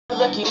So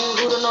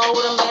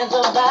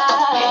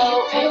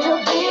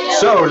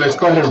let's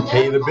go ahead and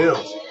pay the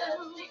bills.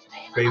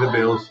 Pay the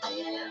bills.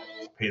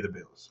 Pay the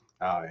bills.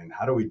 And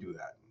how do we do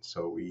that?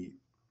 So we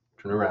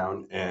turn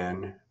around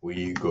and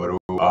we go to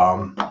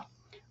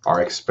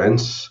our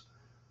expense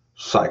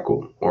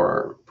cycle or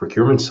our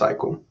procurement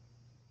cycle.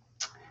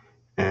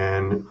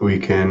 And we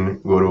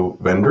can go to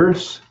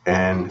vendors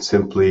and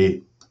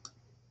simply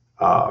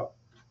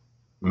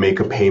make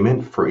a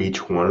payment for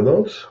each one of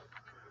those.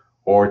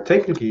 Or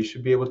technically, you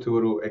should be able to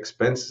go to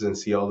expenses and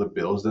see all the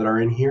bills that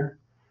are in here.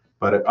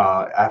 But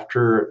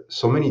after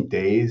so many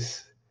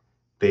days,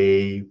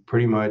 they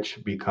pretty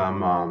much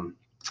become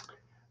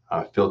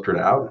filtered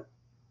out.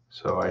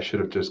 So I should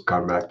have just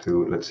gone back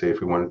to, let's say, if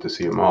we wanted to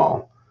see them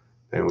all,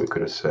 then we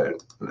could have said,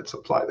 let's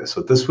apply this.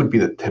 So this would be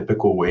the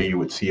typical way you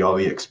would see all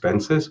the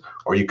expenses,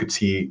 or you could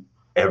see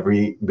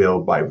every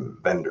bill by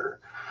vendor.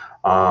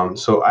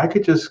 So I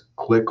could just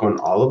click on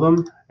all of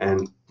them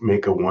and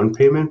make a one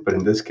payment, but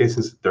in this case,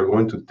 since they're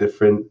going to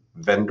different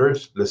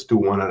vendors, let's do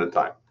one at a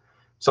time.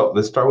 So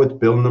let's start with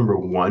bill number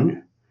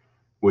 1,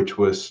 which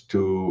was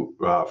to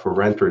for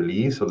rent or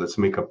lease. So let's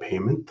make a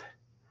payment,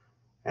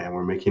 and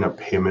we're making a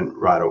payment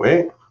right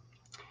away.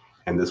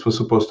 And this was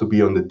supposed to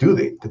be on the due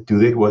date. The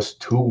due date was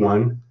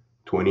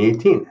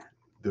 2/1/2018.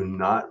 Do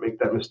not make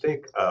that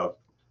mistake of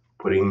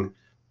putting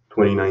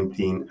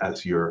 2019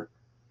 as your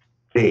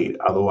date.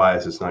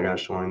 Otherwise, it's not going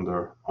to show on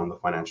the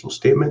financial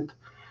statement.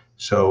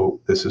 So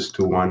this is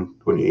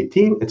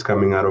 2/1/2018. It's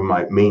coming out of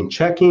my main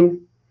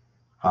checking.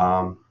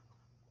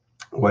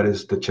 What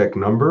is the check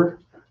number?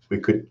 We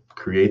could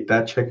create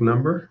that check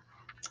number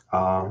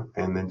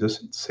and then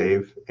just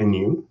save and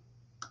new.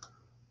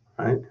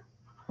 Right?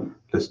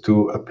 Let's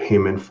do a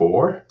payment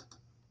for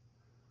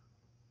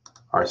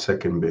our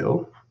second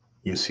bill.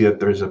 You see that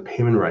there's a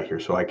payment right here,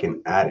 so I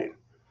can add it.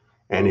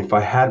 And if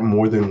I had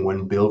more than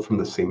one bill from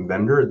the same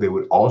vendor, they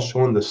would all show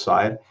on the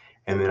side,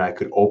 and then I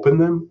could open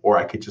them or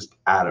I could just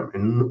add them.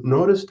 And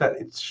notice that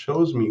it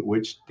shows me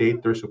which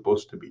date they're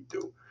supposed to be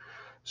due.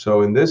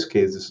 So in this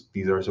case,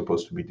 these are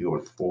supposed to be due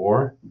on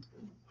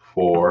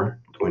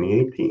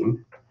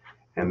 4/4/2018,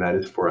 and that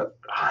is for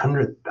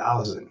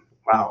 100,000.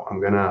 Wow,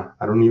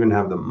 I don't even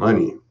have the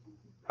money.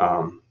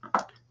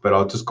 But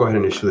I'll just go ahead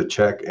and issue the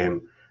check,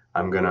 and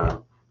I'm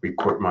gonna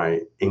record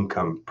my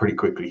income pretty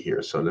quickly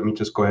here. So let me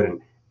just go ahead and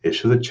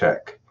issue the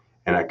check,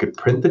 and I could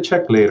print the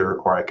check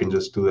later, or I can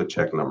just do the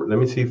check number. Let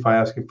me see if I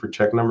ask you for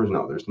check numbers.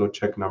 No, there's no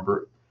check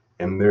number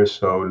in there.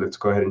 So let's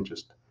go ahead and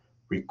just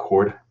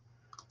record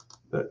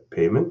the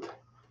payment.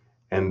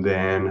 And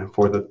then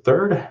for the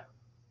third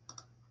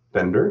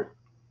vendor,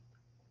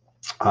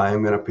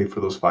 I'm gonna pay for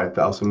those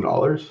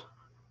 $5,000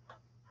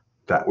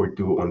 that were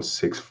due on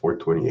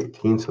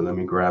 6/4/2018. So let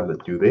me grab the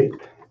due date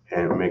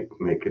and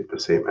make it the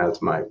same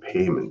as my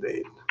payment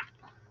date.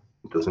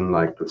 It doesn't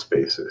like the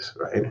spaces,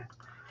 right?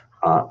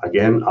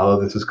 Again, all of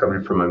this is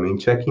coming from my main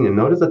checking, and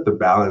notice that the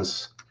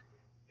balance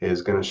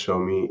is going to show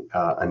me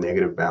a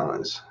negative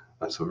balance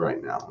as of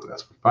right now.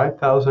 That's for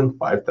 5,000,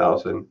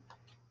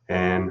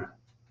 and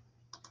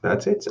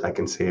that's it. I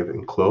can save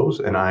and close,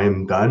 and I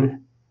am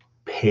done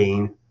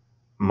paying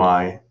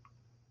my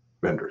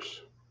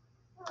vendors.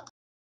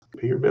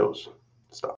 Pay your bills.